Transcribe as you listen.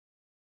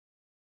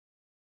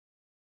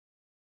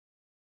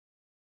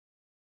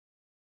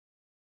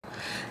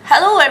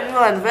Hello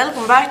everyone,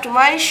 welcome back to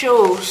my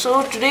show.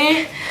 So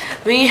today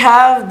we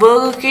have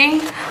Burger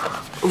King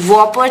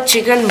Whopper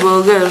chicken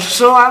burger.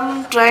 So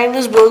I'm trying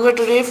this burger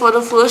today for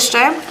the first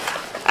time,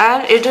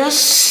 and it is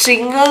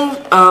single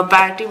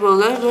patty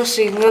burger, the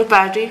single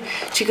patty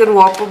chicken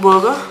Whopper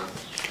burger.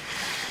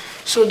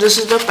 So this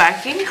is the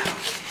packing.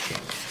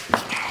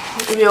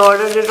 We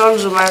ordered it on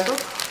Zomato.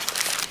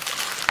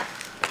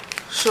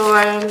 So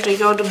I am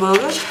taking out the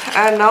burger,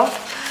 and now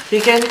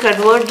we can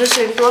convert this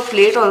into a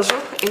plate also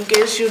in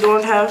case you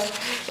don't have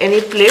any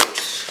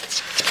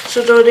plates.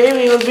 So today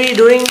we will be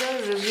doing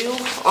a review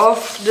of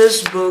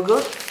this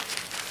burger.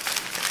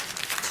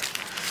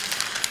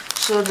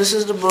 So this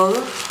is the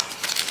burger.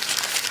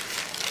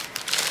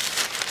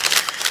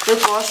 The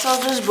cost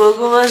of this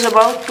burger was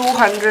about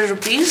 200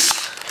 rupees.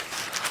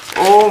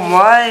 Oh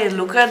my,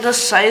 look at the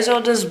size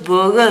of this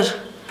burger.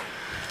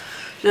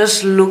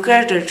 Just look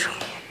at it.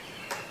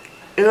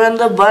 Even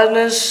the bun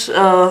is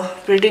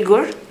pretty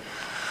good.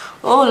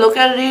 Oh, look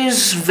at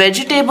these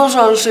vegetables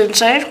also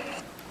inside.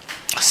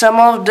 Some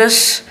of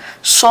this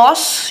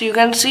sauce, you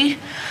can see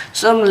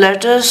some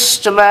lettuce,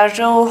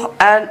 tomato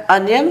and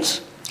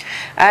onions.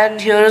 And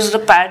here is the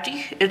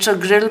patty. It's a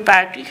grilled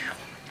patty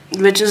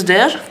which is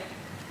there.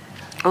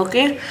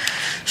 Okay,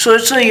 so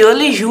it's a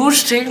really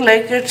huge thing,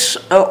 like it's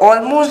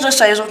almost the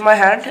size of my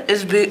hand.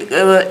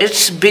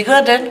 It's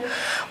bigger than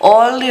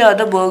all the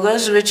other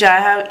burgers which I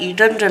have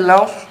eaten till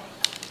now,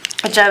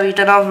 which I've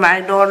eaten of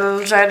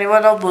McDonald's and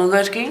even of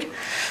Burger King.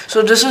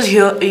 So this is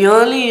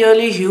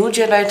really huge,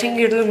 and I think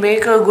it will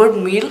make a good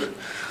meal.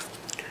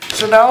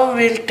 So now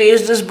we'll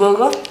taste this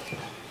burger.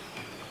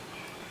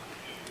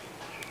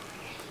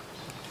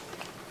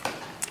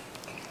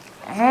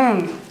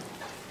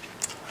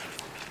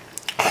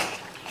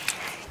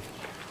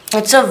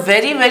 It's a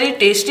very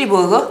tasty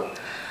burger,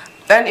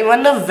 and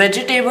even the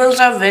vegetables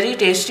are very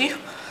tasty,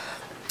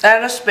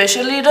 and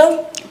especially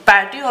the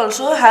patty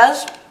also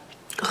has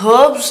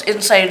herbs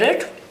inside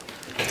it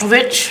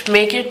which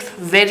make it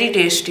very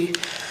tasty.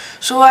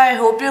 So I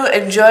hope you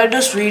enjoyed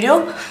this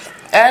video,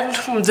 and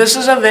this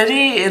is a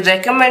very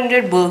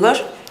recommended burger.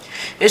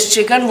 It's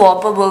chicken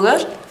Whopper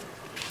burger,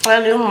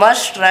 and you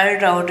must try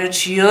it out.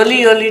 It's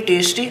really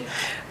tasty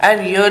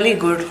and really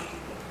good.